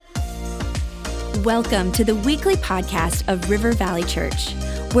Welcome to the weekly podcast of River Valley Church.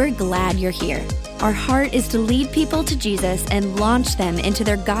 We're glad you're here. Our heart is to lead people to Jesus and launch them into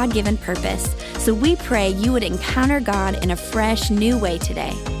their God-given purpose. So we pray you would encounter God in a fresh, new way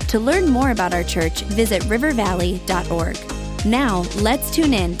today. To learn more about our church, visit rivervalley.org. Now, let's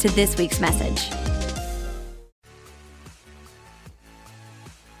tune in to this week's message.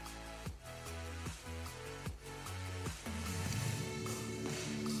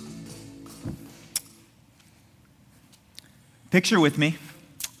 Picture with me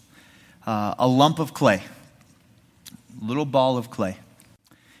a lump of clay, a little ball of clay.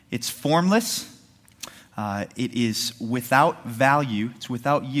 It's formless, it is without value, it's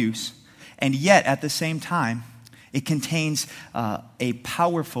without use, and yet at the same time, it contains a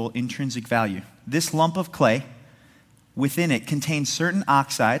powerful intrinsic value. This lump of clay, within it, contains certain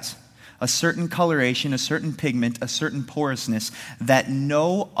oxides, a certain coloration, a certain pigment, a certain porousness that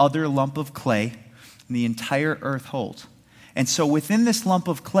no other lump of clay in the entire earth holds. And so within this lump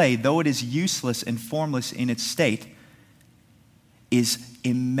of clay, though it is useless and formless in its state, is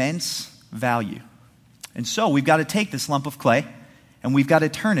immense value. And so we've got to take this lump of clay and we've got to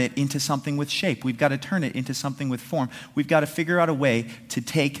turn it into something with shape. We've got to turn it into something with form. We've got to figure out a way to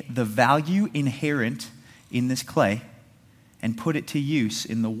take the value inherent in this clay and put it to use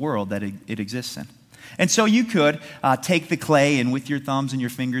in the world that it exists in. And so you could take the clay and with your thumbs and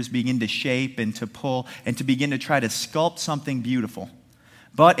your fingers begin to shape and to pull and to begin to try to sculpt something beautiful.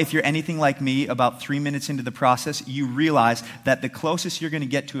 But if you're anything like me, about 3 minutes into the process, you realize that the closest you're going to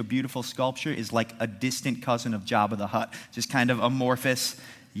get to a beautiful sculpture is like a distant cousin of Jabba the Hutt, just kind of amorphous.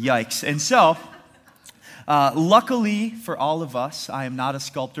 Yikes. And so, luckily for all of us, I am not a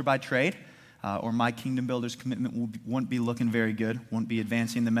sculptor by trade. Or my Kingdom Builders commitment won't be looking very good, won't be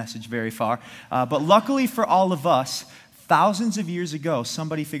advancing the message very far. But luckily for all of us, thousands of years ago,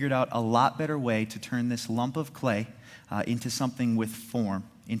 somebody figured out a lot better way to turn this lump of clay into something with form,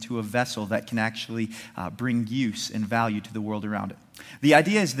 into a vessel that can actually bring use and value to the world around it. The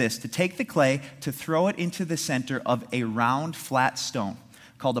idea is this: to take the clay, to throw it into the center of a round, flat stone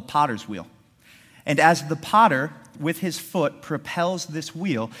called a potter's wheel. And as the potter, with his foot, propels this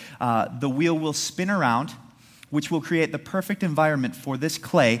wheel, the wheel will spin around, which will create the perfect environment for this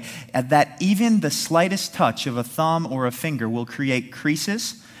clay, that even the slightest touch of a thumb or a finger will create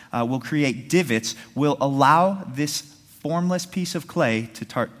creases, will create divots, will allow this formless piece of clay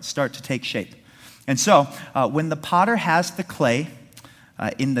to start to take shape. And so, when the potter has the clay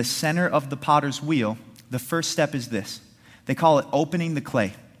in the center of the potter's wheel, the first step is this. They call it opening the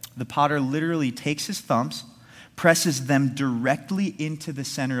clay. The potter literally takes his thumbs, presses them directly into the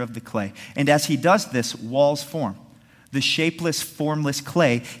center of the clay. And as he does this, walls form. The shapeless, formless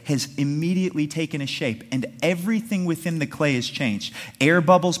clay has immediately taken a shape, and everything within the clay is changed. Air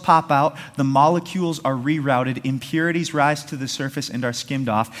bubbles pop out, the molecules are rerouted, impurities rise to the surface and are skimmed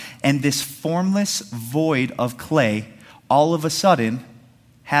off, and this formless void of clay all of a sudden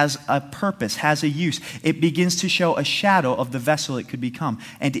has a purpose, has a use. It begins to show a shadow of the vessel it could become.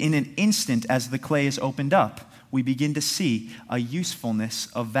 And in an instant, as the clay is opened up, we begin to see a usefulness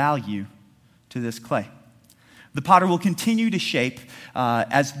of value to this clay. The potter will continue to shape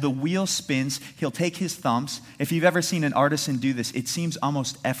as the wheel spins. He'll take his thumbs. If you've ever seen an artisan do this, it seems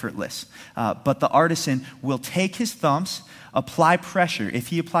almost effortless. But the artisan will take his thumbs, apply pressure. If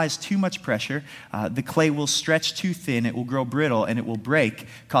he applies too much pressure, the clay will stretch too thin, it will grow brittle, and it will break,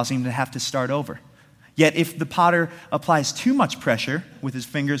 causing him to have to start over. Yet if the potter applies too much pressure with his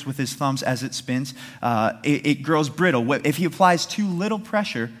fingers, with his thumbs as it spins, it grows brittle. If he applies too little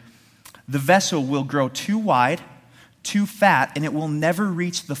pressure, the vessel will grow too wide, too fat, and it will never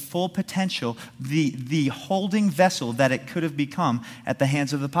reach the full potential, the holding vessel that it could have become at the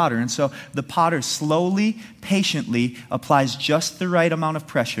hands of the potter. And so the potter slowly, patiently applies just the right amount of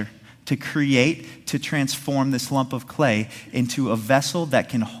pressure to create, to transform this lump of clay into a vessel that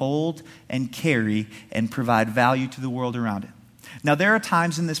can hold and carry and provide value to the world around it. Now, there are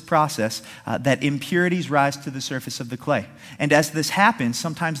times in this process that impurities rise to the surface of the clay. And as this happens,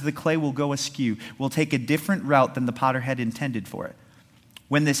 sometimes the clay will go askew, will take a different route than the potter had intended for it.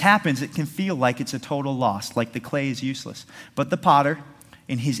 When this happens, it can feel like it's a total loss, like the clay is useless. But the potter,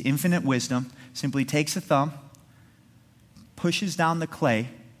 in his infinite wisdom, simply takes a thumb, pushes down the clay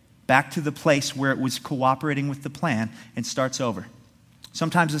back to the place where it was cooperating with the plan, and starts over.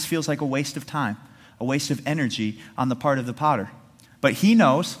 Sometimes this feels like a waste of time, a waste of energy on the part of the potter. But he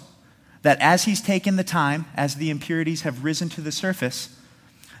knows that as he's taken the time, as the impurities have risen to the surface,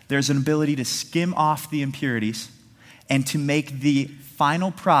 there's an ability to skim off the impurities and to make the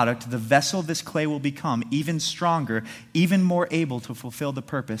final product, the vessel this clay will become, even stronger, even more able to fulfill the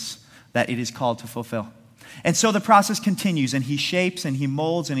purpose that it is called to fulfill. And so the process continues, and he shapes and he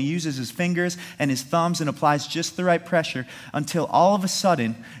molds and he uses his fingers and his thumbs and applies just the right pressure until all of a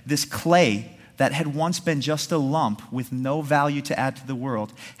sudden this clay that had once been just a lump with no value to add to the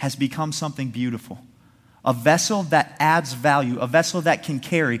world has become something beautiful. A vessel that adds value, a vessel that can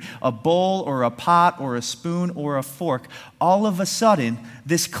carry a bowl or a pot or a spoon or a fork. All of a sudden,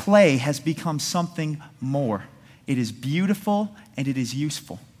 this clay has become something more. It is beautiful and it is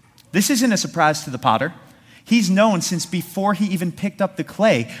useful. This isn't a surprise to the potter. He's known since before he even picked up the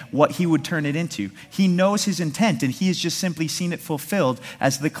clay what he would turn it into. He knows his intent, and he has just simply seen it fulfilled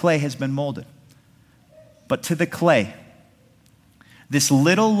as the clay has been molded. But to the clay, this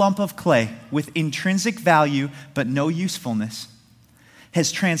little lump of clay with intrinsic value but no usefulness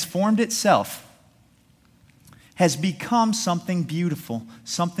has transformed itself, has become something beautiful,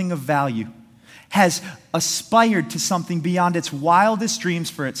 something of value, has aspired to something beyond its wildest dreams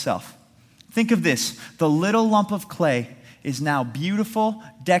for itself. Think of this. The little lump of clay is now beautiful,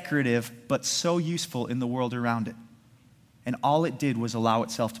 decorative, but so useful in the world around it. And all it did was allow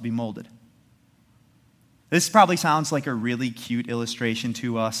itself to be molded. This probably sounds like a really cute illustration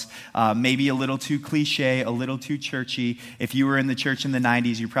to us, maybe a little too cliche, a little too churchy. If you were in the church in the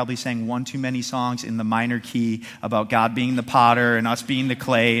 90s, you probably sang one too many songs in the minor key about God being the potter and us being the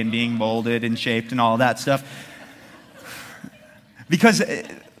clay and being molded and shaped and all that stuff. Because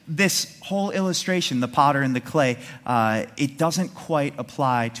this whole illustration, the potter and the clay, it doesn't quite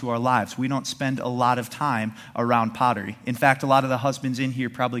apply to our lives. We don't spend a lot of time around pottery. In fact, a lot of the husbands in here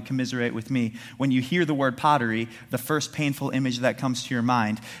probably commiserate with me. When you hear the word pottery, the first painful image that comes to your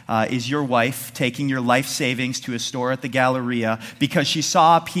mind is your wife taking your life savings to a store at the Galleria because she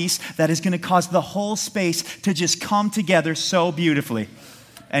saw a piece that is going to cause the whole space to just come together so beautifully.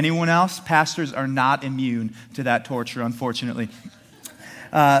 Anyone else? Pastors are not immune to that torture, unfortunately.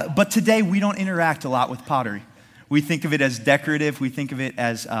 But today, we don't interact a lot with pottery. We think of it as decorative. We think of it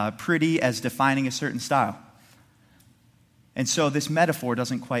as pretty, as defining a certain style. And so this metaphor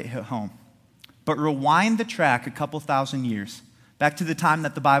doesn't quite hit home. But rewind the track a couple thousand years, back to the time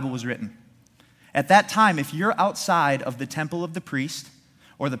that the Bible was written. At that time, if you're outside of the temple of the priest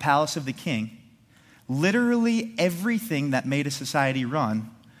or the palace of the king, literally everything that made a society run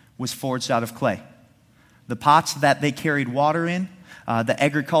was forged out of clay. The pots that they carried water in, the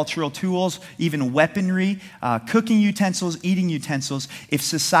agricultural tools, even weaponry, cooking utensils, eating utensils. If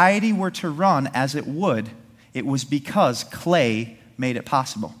society were to run as it would, it was because clay made it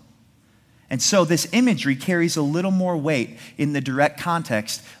possible. And so this imagery carries a little more weight in the direct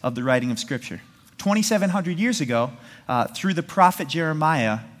context of the writing of Scripture. 2,700 years ago, through the prophet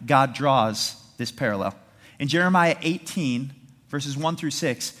Jeremiah, God draws this parallel. In Jeremiah 18, verses 1 through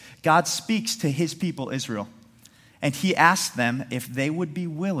 6, God speaks to his people Israel. And he asks them if they would be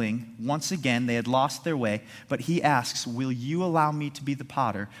willing. Once again, they had lost their way. But he asks, will you allow me to be the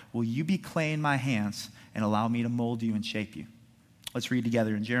potter? Will you be clay in my hands and allow me to mold you and shape you? Let's read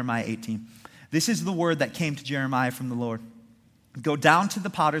together in Jeremiah 18. This is the word that came to Jeremiah from the Lord. Go down to the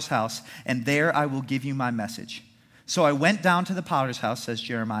potter's house, and there I will give you my message. So I went down to the potter's house, says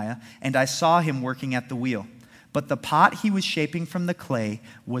Jeremiah, and I saw him working at the wheel. But the pot he was shaping from the clay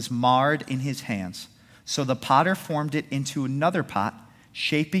was marred in his hands. So the potter formed it into another pot,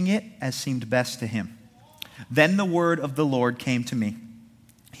 shaping it as seemed best to him. Then the word of the Lord came to me.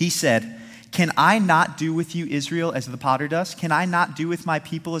 He said, can I not do with you, Israel, as the potter does? Can I not do with my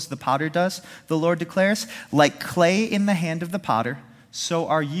people as the potter does? The Lord declares, like clay in the hand of the potter, so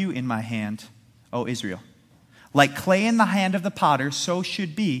are you in my hand, O Israel. Like clay in the hand of the potter, so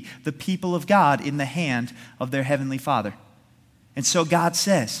should be the people of God in the hand of their heavenly Father. And so God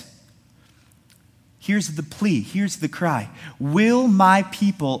says, here's the plea, here's the cry. Will my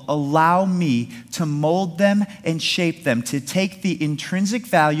people allow me to mold them and shape them, to take the intrinsic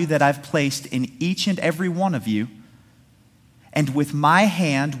value that I've placed in each and every one of you, and with my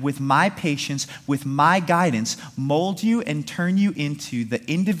hand, with my patience, with my guidance, mold you and turn you into the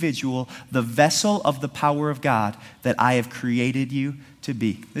individual, the vessel of the power of God that I have created you to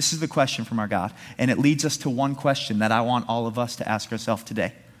be? This is the question from our God. And it leads us to one question that I want all of us to ask ourselves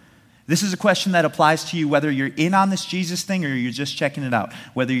today. This is a question that applies to you whether you're in on this Jesus thing or you're just checking it out.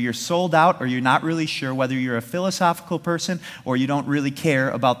 Whether you're sold out or you're not really sure. Whether you're a philosophical person or you don't really care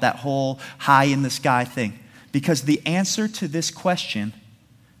about that whole high in the sky thing. Because the answer to this question,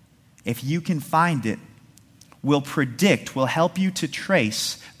 if you can find it, will help you to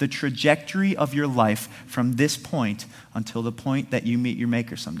trace the trajectory of your life from this point until the point that you meet your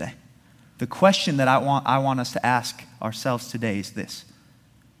Maker someday. The question that I want us to ask ourselves today is this: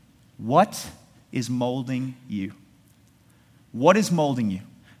 what is molding you? What is molding you?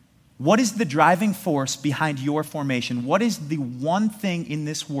 What is the driving force behind your formation? What is the one thing in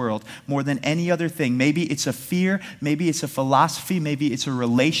this world more than any other thing? Maybe it's a fear, maybe it's a philosophy, maybe it's a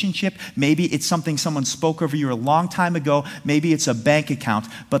relationship, maybe it's something someone spoke over you a long time ago, maybe it's a bank account,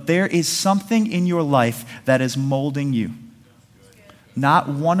 but there is something in your life that is molding you. Not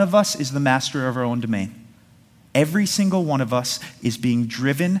one of us is the master of our own domain. Every single one of us is being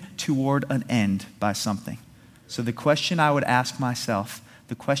driven toward an end by something. So the question I would ask myself,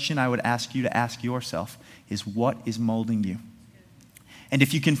 the question I would ask you to ask yourself is, what is molding you? And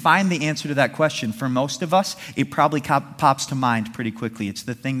if you can find the answer to that question, for most of us, it probably pops to mind pretty quickly. It's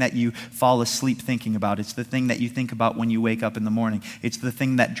the thing that you fall asleep thinking about. It's the thing that you think about when you wake up in the morning. It's the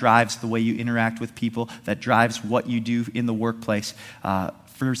thing that drives the way you interact with people, that drives what you do in the workplace.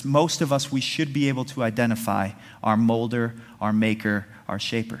 For most of us, we should be able to identify our molder, our maker, our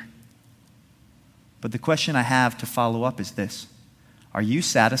shaper. But the question I have to follow up is this: are you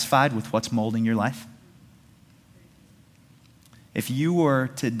satisfied with what's molding your life? If you were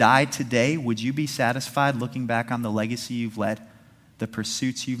to die today, would you be satisfied looking back on the legacy you've led, the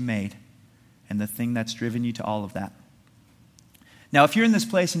pursuits you've made, and the thing that's driven you to all of that? Now, if you're in this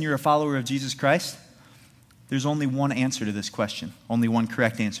place and you're a follower of Jesus Christ, there's only one answer to this question, only one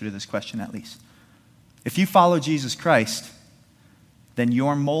correct answer to this question at least. If you follow Jesus Christ, then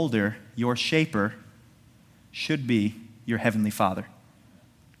your molder, your shaper, should be your Heavenly Father.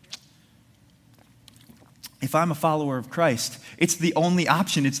 If I'm a follower of Christ, it's the only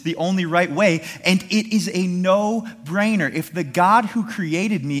option, it's the only right way, and it is a no-brainer. If the God who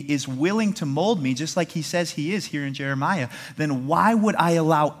created me is willing to mold me, just like he says he is here in Jeremiah, then why would I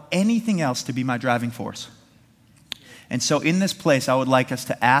allow anything else to be my driving force? And so in this place, I would like us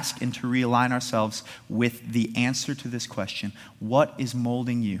to ask and to realign ourselves with the answer to this question: what is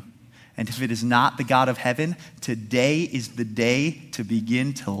molding you? And if it is not the God of heaven, today is the day to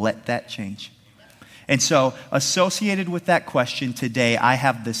begin to let that change. And so, associated with that question today, I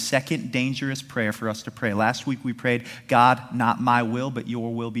have the second dangerous prayer for us to pray. Last week we prayed, God, not my will, but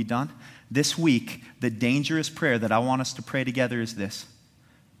your will be done. This week, the dangerous prayer that I want us to pray together is this: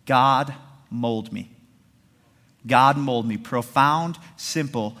 God, mold me. God, mold me. Profound,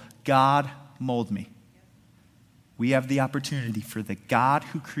 simple. God, mold me. We have the opportunity for the God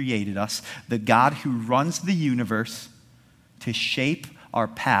who created us, the God who runs the universe, to shape our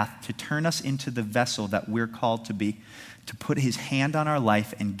path, to turn us into the vessel that we're called to be, to put his hand on our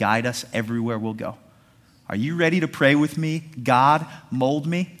life and guide us everywhere we'll go. Are you ready to pray with me? God, mold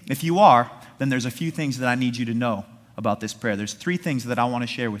me. If you are, then there's a few things that I need you to know about this prayer. There's 3 things that I want to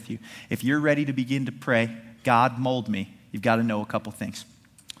share with you. If you're ready to begin to pray, God, mold me, you've got to know a couple things.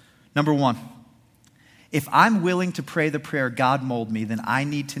 Number 1, if I'm willing to pray the prayer, God, mold me, then I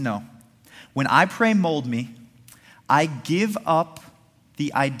need to know, when I pray mold me, I give up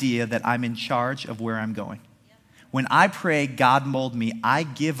the idea that I'm in charge of where I'm going. When I pray, God, mold me, I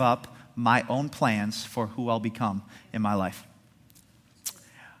give up my own plans for who I'll become in my life.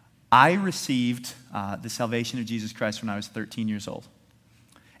 I received the salvation of Jesus Christ when I was 13 years old.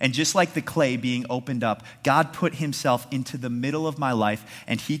 And just like the clay being opened up, God put himself into the middle of my life,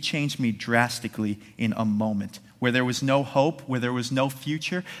 and he changed me drastically in a moment. Where there was no hope, where there was no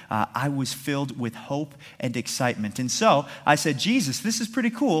future, I was filled with hope and excitement. And so I said, Jesus, this is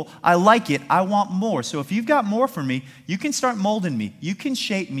pretty cool. I like it. I want more. So if you've got more for me, you can start molding me. You can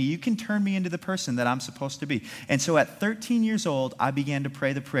shape me. You can turn me into the person that I'm supposed to be. And so at 13 years old, I began to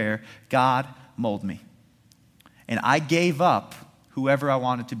pray the prayer, God, mold me. And I gave up whoever I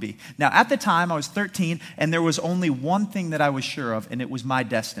wanted to be. Now, at the time, I was 13, and there was only one thing that I was sure of, and it was my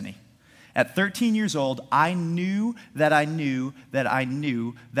destiny. At 13 years old, I knew that I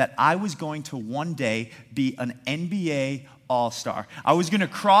was going to one day be an NBA All-Star. I was going to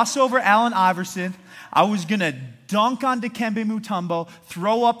cross over Allen Iverson. I was going to dunk on Dikembe Mutombo,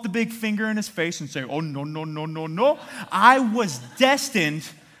 throw up the big finger in his face and say, oh, no, no, no, no, no. I was destined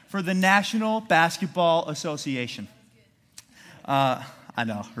for the National Basketball Association. I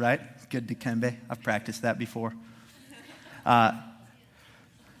know, right? Good Dikembe. I've practiced that before.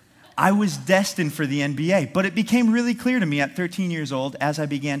 I was destined for the NBA, but it became really clear to me at 13 years old as I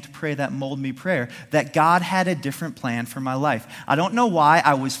began to pray that mold me prayer that God had a different plan for my life. I don't know why.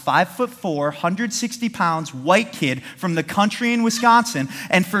 I was 5'4", 160 pounds, white kid from the country in Wisconsin,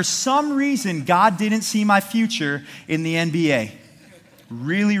 and for some reason, God didn't see my future in the NBA.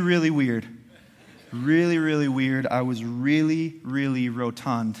 Really, really weird. Really, really weird. I was really, really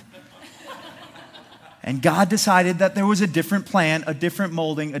rotund. And God decided that there was a different plan, a different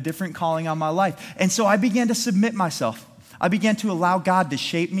molding, a different calling on my life. And so I began to submit myself. I began to allow God to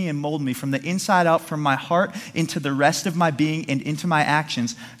shape me and mold me from the inside out, from my heart into the rest of my being and into my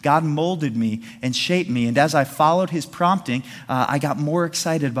actions. God molded me and shaped me. And as I followed his prompting, I got more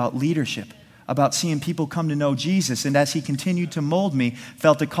excited about leadership, about seeing people come to know Jesus. And as he continued to mold me,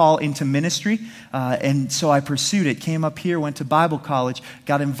 felt a call into ministry. And so I pursued it, came up here, went to Bible college,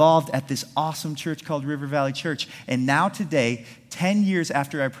 got involved at this awesome church called River Valley Church. And now today, 10 years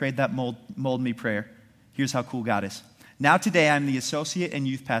after I prayed that mold me prayer, here's how cool God is. Now today, I'm the associate and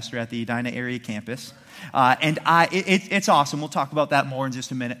youth pastor at the Edina area campus. And it's awesome. We'll talk about that more in just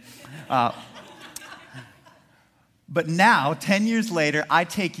a minute. But now, 10 years later, I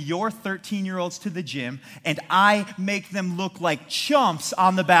take your 13-year-olds to the gym and I make them look like chumps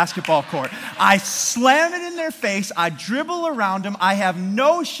on the basketball court. I slam it in their face. I dribble around them. I have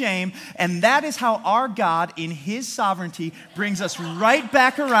no shame. And that is how our God, in his sovereignty, brings us right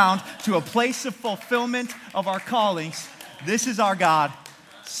back around to a place of fulfillment of our callings. This is our God.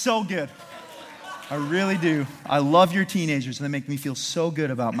 So good. I really do. I love your teenagers. They make me feel so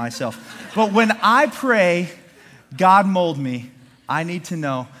good about myself. But when I pray, God mold me, I need to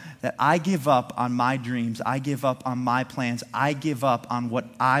know that I give up on my dreams. I give up on my plans. I give up on what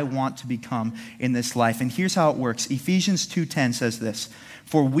I want to become in this life. And here's how it works. Ephesians 2:10 says this,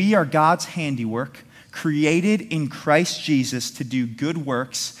 "For we are God's handiwork, created in Christ Jesus to do good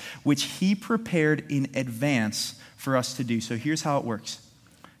works, which he prepared in advance for us to do." So here's how it works.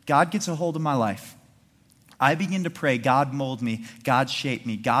 God gets a hold of my life. I begin to pray, God mold me, God shape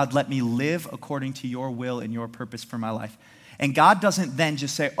me, God let me live according to your will and your purpose for my life. And God doesn't then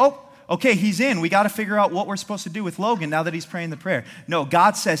just say, oh, okay, he's in. We got to figure out what we're supposed to do with Logan now that he's praying the prayer. No,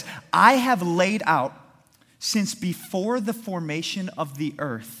 God says, I have laid out since before the formation of the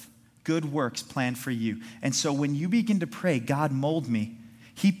earth, good works planned for you. And so when you begin to pray, God mold me,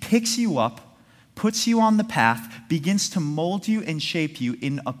 he picks you up, puts you on the path, begins to mold you and shape you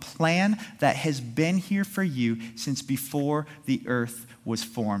in a plan that has been here for you since before the earth was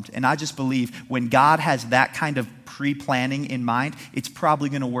formed. And I just believe when God has that kind of pre-planning in mind, it's probably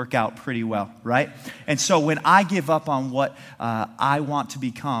going to work out pretty well, right? And so when I give up on what I want to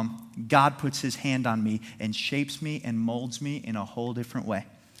become, God puts his hand on me and shapes me and molds me in a whole different way.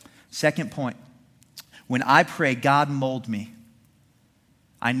 Second point, when I pray, God mold me,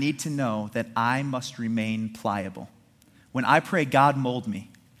 I need to know that I must remain pliable. When I pray, God mold me,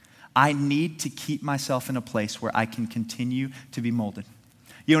 I need to keep myself in a place where I can continue to be molded.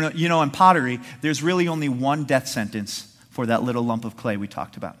 You know, in pottery, there's really only one death sentence for that little lump of clay we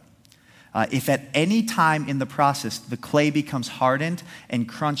talked about. If at any time in the process the clay becomes hardened and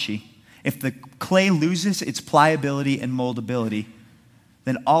crunchy, if the clay loses its pliability and moldability,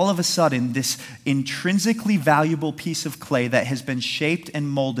 then all of a sudden, this intrinsically valuable piece of clay that has been shaped and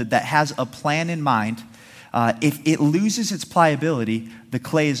molded, that has a plan in mind, if it loses its pliability, the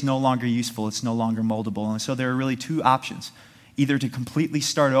clay is no longer useful, it's no longer moldable. And so there are really two options. Either to completely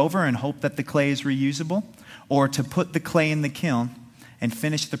start over and hope that the clay is reusable, or to put the clay in the kiln and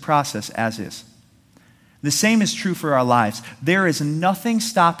finish the process as is. The same is true for our lives. There is nothing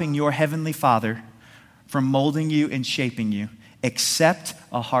stopping your heavenly Father from molding you and shaping you, except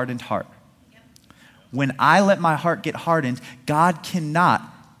a hardened heart. When I let my heart get hardened, God cannot,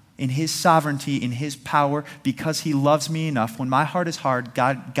 in his sovereignty, in his power, because he loves me enough, when my heart is hard,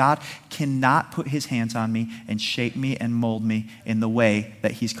 God cannot put his hands on me and shape me and mold me in the way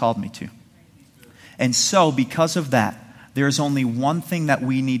that he's called me to. And so, because of that, there is only one thing that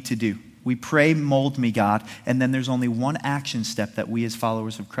we need to do. We pray, mold me, God, and then there's only one action step that we as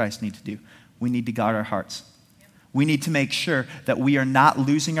followers of Christ need to do. We need to guard our hearts. We need to make sure that we are not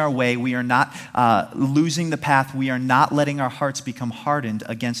losing our way. We are not losing the path. We are not letting our hearts become hardened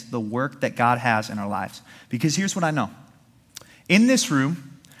against the work that God has in our lives. Because here's what I know. In this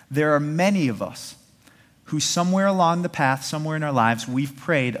room, there are many of us who somewhere along the path, somewhere in our lives, we've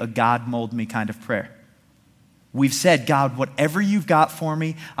prayed a God mold me kind of prayer. We've said, God, whatever you've got for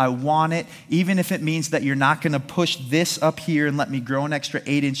me, I want it, even if it means that you're not going to push this up here and let me grow an extra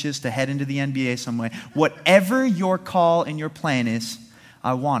 8 inches to head into the NBA some way. Whatever your call and your plan is,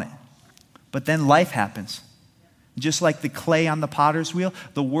 I want it. But then life happens. Just like the clay on the potter's wheel,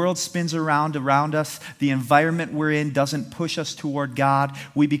 the world spins around us. The environment we're in doesn't push us toward God.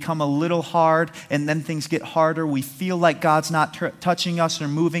 We become a little hard, and then things get harder. We feel like God's not touching us or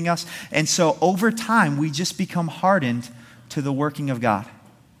moving us. And so over time, we just become hardened to the working of God.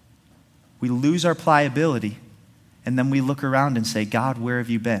 We lose our pliability, and then we look around and say, God, where have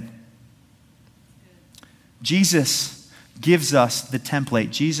you been? Jesus gives us the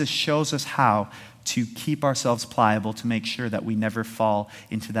template. Jesus shows us how to keep ourselves pliable, to make sure that we never fall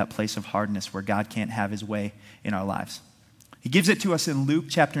into that place of hardness where God can't have his way in our lives. He gives it to us in Luke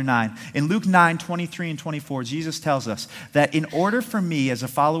chapter 9. In Luke 9, 23 and 24, Jesus tells us that in order for me as a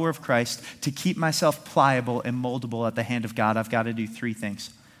follower of Christ to keep myself pliable and moldable at the hand of God, I've got to do three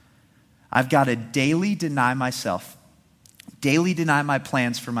things. I've got to daily deny myself, daily deny my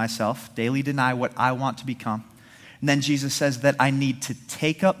plans for myself, daily deny what I want to become. And then Jesus says that I need to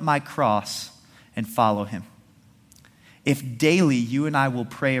take up my cross and follow him. If daily you and I will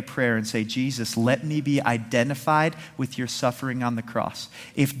pray a prayer and say, Jesus, let me be identified with your suffering on the cross.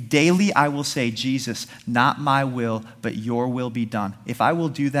 If daily I will say, Jesus, not my will, but your will be done. If I will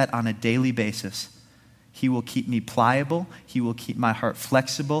do that on a daily basis, he will keep me pliable, he will keep my heart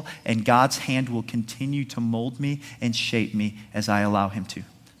flexible, and God's hand will continue to mold me and shape me as I allow him to.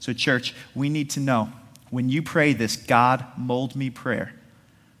 So church, we need to know, when you pray this God mold me prayer,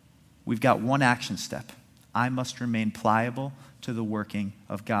 we've got one action step. I must remain pliable to the working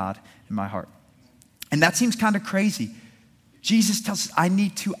of God in my heart. And that seems kind of crazy. Jesus tells us I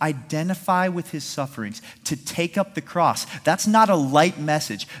need to identify with his sufferings, to take up the cross. That's not a light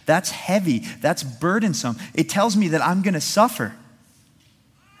message. That's heavy. That's burdensome. It tells me that I'm going to suffer.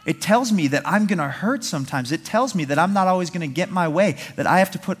 It tells me that I'm going to hurt sometimes. It tells me that I'm not always going to get my way, that I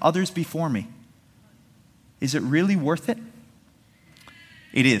have to put others before me. Is it really worth it?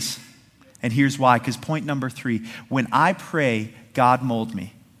 It is. And here's why, because point number 3, when I pray, God mold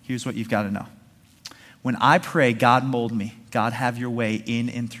me, here's what you've got to know. When I pray, God mold me, God have your way in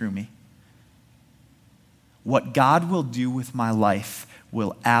and through me, what God will do with my life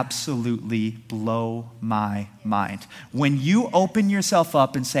will absolutely blow my mind. When you open yourself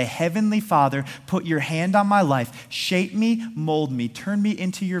up and say, Heavenly Father, put your hand on my life, shape me, mold me, turn me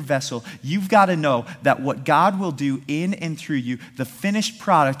into your vessel, you've got to know that what God will do in and through you, the finished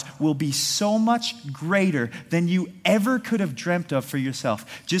product, will be so much greater than you ever could have dreamt of for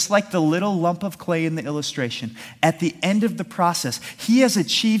yourself. Just like the little lump of clay in the illustration, at the end of the process, he has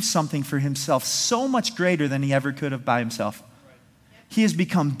achieved something for himself so much greater than he ever could have by himself. He has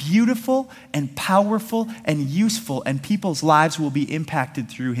become beautiful and powerful and useful, and people's lives will be impacted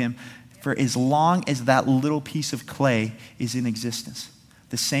through him for as long as that little piece of clay is in existence.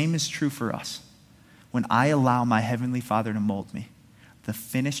 The same is true for us. When I allow my Heavenly Father to mold me, the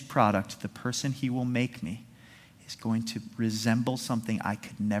finished product, the person he will make me, is going to resemble something I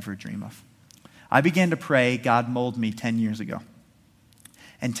could never dream of. I began to pray, God mold me 10 years ago.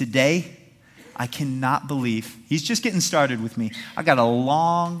 And today, I cannot believe, he's just getting started with me. I got a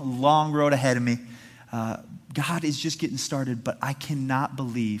long, long road ahead of me. God is just getting started, but I cannot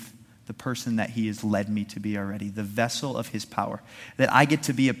believe the person that he has led me to be already, the vessel of his power. That I get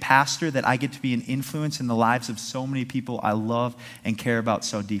to be a pastor, that I get to be an influence in the lives of so many people I love and care about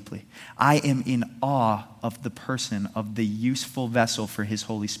so deeply. I am in awe of the person, of the useful vessel for his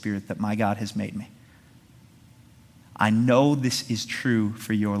Holy Spirit that my God has made me. I know this is true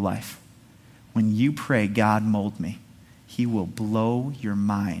for your life. When you pray, God mold me, he will blow your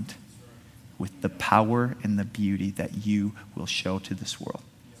mind with the power and the beauty that you will show to this world.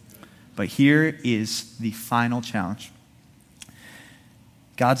 But here is the final challenge.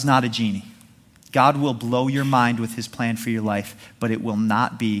 God's not a genie. God will blow your mind with his plan for your life, but it will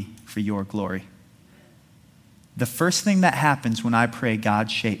not be for your glory. The first thing that happens when I pray,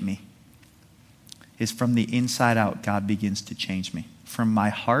 God shape me, is from the inside out, God begins to change me. From my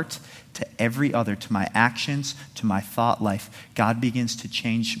heart to every other, to my actions, to my thought life, God begins to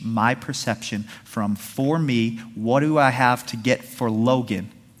change my perception from for me, what do I have to get for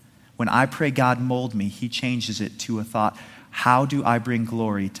Logan? When I pray God mold me, he changes it to a thought, how do I bring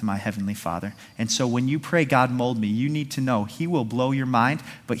glory to my Heavenly Father? And so when you pray God mold me, you need to know he will blow your mind,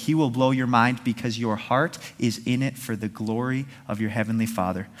 but he will blow your mind because your heart is in it for the glory of your Heavenly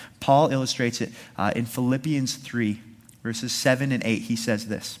Father. Paul illustrates it in Philippians 3. Verses 7 and 8, he says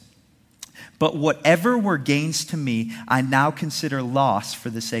this, but whatever were gains to me, I now consider loss for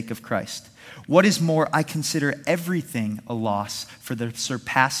the sake of Christ. What is more, I consider everything a loss for the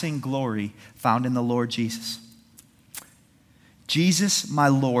surpassing glory found in the Lord Jesus. Jesus, my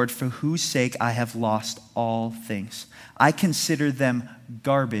Lord, for whose sake I have lost all things. I consider them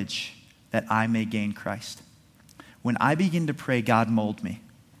garbage that I may gain Christ. When I begin to pray, God mold me,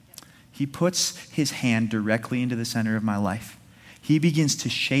 he puts his hand directly into the center of my life. He begins to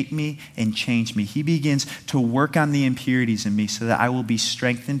shape me and change me. He begins to work on the impurities in me so that I will be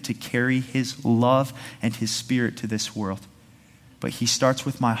strengthened to carry his love and his spirit to this world. But he starts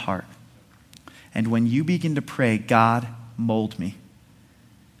with my heart. And when you begin to pray, God, mold me,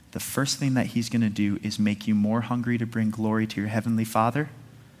 the first thing that he's going to do is make you more hungry to bring glory to your Heavenly Father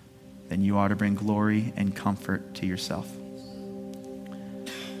then you are to bring glory and comfort to yourself.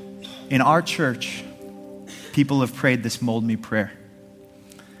 In our church, people have prayed this mold me prayer.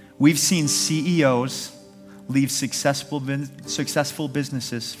 We've seen CEOs leave successful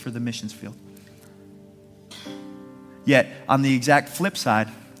businesses for the missions field. Yet, on the exact flip side,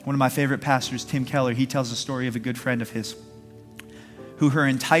 one of my favorite pastors, Tim Keller, he tells a story of a good friend of his who her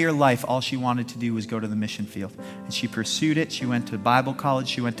entire life, all she wanted to do was go to the mission field. And she pursued it. She went to Bible college.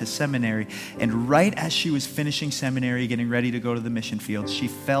 She went to seminary. And right as she was finishing seminary, getting ready to go to the mission field, she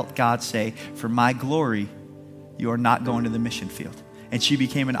felt God say, "For my glory, you are not going to the mission field." And she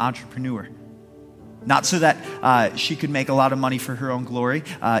became an entrepreneur. Not so that she could make a lot of money for her own glory.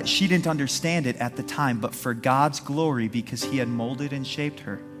 She didn't understand it at the time, but for God's glory, because he had molded and shaped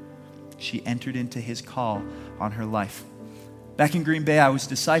her, she entered into his call on her life. Back in Green Bay, I was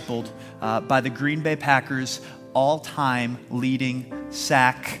discipled by the Green Bay Packers' all-time leading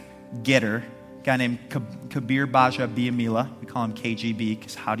sack getter, a guy named Kabir Baja-Biamila. We call him KGB,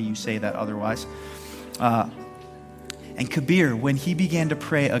 because how do you say that otherwise? And Kabir, when he began to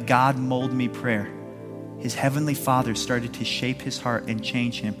pray a God mold me prayer, his heavenly Father started to shape his heart and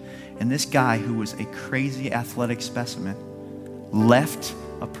change him. And this guy, who was a crazy athletic specimen, left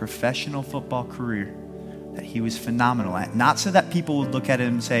a professional football career that he was phenomenal at. Not so that people would look at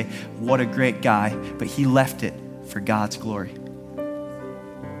him and say, "What a great guy," but he left it for God's glory.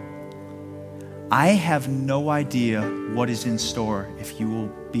 I have no idea what is in store if you will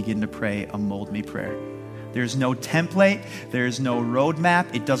begin to pray a mold me prayer. There's no template. There's no roadmap.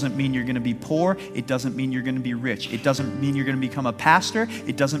 It doesn't mean you're going to be poor. It doesn't mean you're going to be rich. It doesn't mean you're going to become a pastor.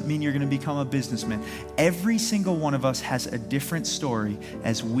 It doesn't mean you're going to become a businessman. Every single one of us has a different story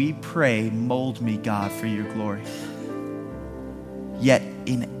as we pray, "Mold me, God, for your glory." Yet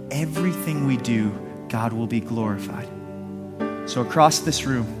in everything we do, God will be glorified. So across this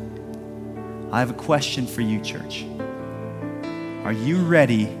room, I have a question for you, church. Are you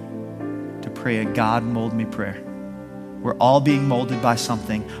ready to pray a God mold me prayer? We're all being molded by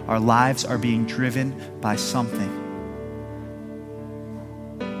something. Our lives are being driven by something.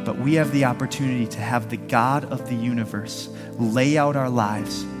 But we have the opportunity to have the God of the universe lay out our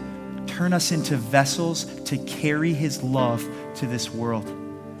lives, turn us into vessels to carry his love to this world.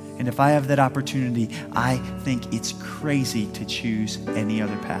 And if I have that opportunity, I think it's crazy to choose any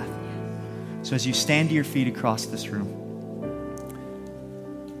other path. So as you stand to your feet across this room,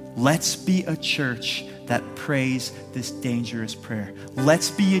 let's be a church that prays this dangerous prayer. Let's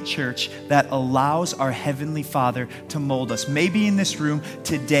be a church that allows our Heavenly Father to mold us. Maybe in this room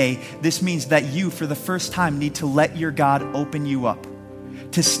today, this means that you, for the first time, need to let your God open you up,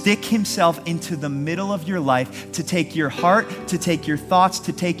 to stick himself into the middle of your life, to take your heart, to take your thoughts,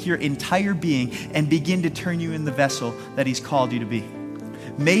 to take your entire being and begin to turn you in the vessel that he's called you to be.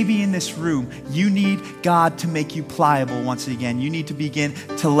 Maybe in this room, you need God to make you pliable once again. You need to begin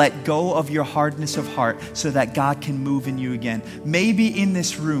to let go of your hardness of heart so that God can move in you again. Maybe in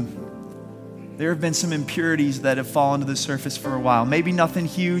this room, there have been some impurities that have fallen to the surface for a while. Maybe nothing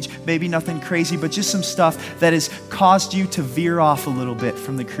huge, maybe nothing crazy, but just some stuff that has caused you to veer off a little bit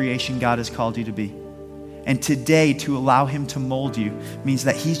from the creation God has called you to be. And today, to allow him to mold you means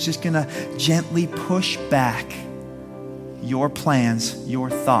that he's just going to gently push back your plans, your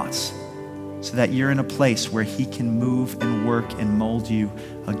thoughts, so that you're in a place where he can move and work and mold you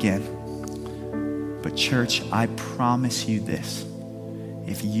again. But church, I promise you this.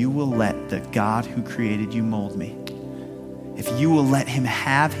 If you will let the God who created you mold me, if you will let him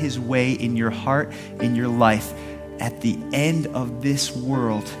have his way in your heart, in your life, at the end of this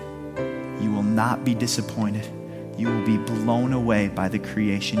world, you will not be disappointed. You will be blown away by the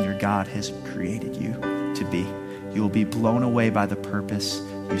creation your God has created you to be. You will be blown away by the purpose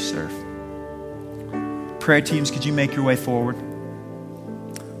you serve. Prayer teams, could you make your way forward?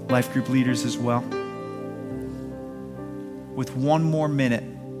 Life group leaders as well. With one more minute,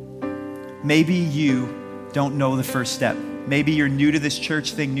 maybe you don't know the first step. Maybe you're new to this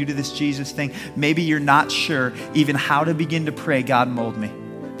church thing, new to this Jesus thing. Maybe you're not sure even how to begin to pray, "God, mold me."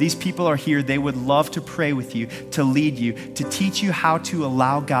 These people are here. They would love to pray with you, to lead you, to teach you how to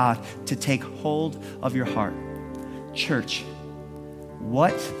allow God to take hold of your heart. Church,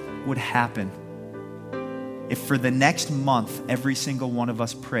 what would happen if for the next month, every single one of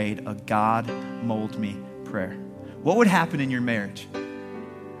us prayed a God mold me prayer? What would happen in your marriage?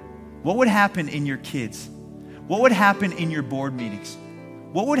 What would happen in your kids? What would happen in your board meetings?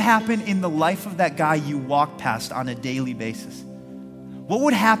 What would happen in the life of that guy you walk past on a daily basis? What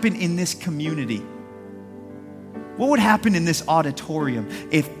would happen in this community? What would happen in this auditorium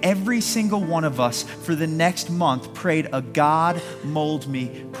if every single one of us for the next month prayed a God mold me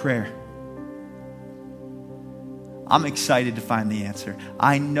prayer? I'm excited to find the answer.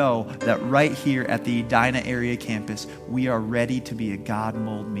 I know that right here at the Edina area campus, we are ready to be a God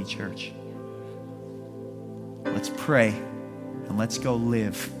Mold Me church. Let's pray and let's go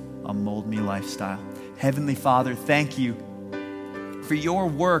live a Mold Me lifestyle. Heavenly Father, thank you for your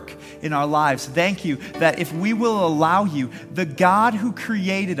work in our lives. Thank you that if we will allow you, the God who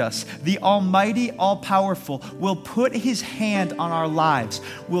created us, the almighty, all-powerful, will put his hand on our lives,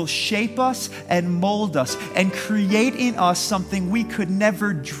 will shape us and mold us and create in us something we could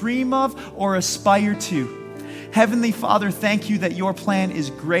never dream of or aspire to. Heavenly Father, thank you that your plan is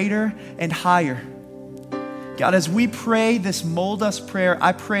greater and higher. God, as we pray this mold us prayer,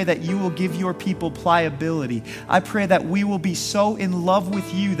 I pray that you will give your people pliability. I pray that we will be so in love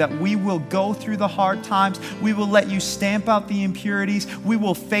with you that we will go through the hard times. We will let you stamp out the impurities. We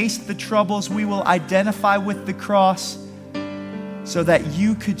will face the troubles. We will identify with the cross so that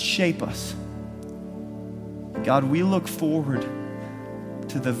you could shape us. God, we look forward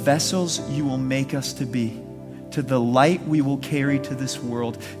to the vessels you will make us to be, to the light we will carry to this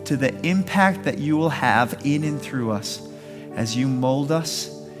world, to the impact that you will have in and through us as you mold us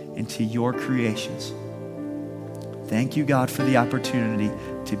into your creations. Thank you, God, for the opportunity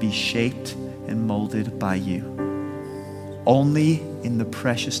to be shaped and molded by you. Only in the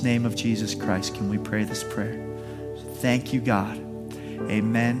precious name of Jesus Christ can we pray this prayer. Thank you, God.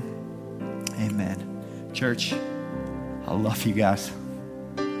 Amen. Amen. Church, I love you guys.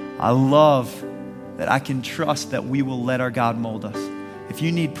 I love that I can trust that we will let our God mold us. If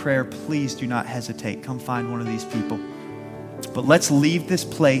you need prayer, please do not hesitate. Come find one of these people. But let's leave this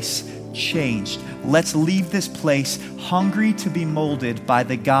place changed. Let's leave this place hungry to be molded by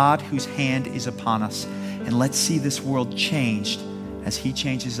the God whose hand is upon us. And let's see this world changed as he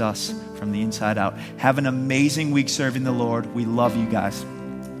changes us from the inside out. Have an amazing week serving the Lord. We love you guys.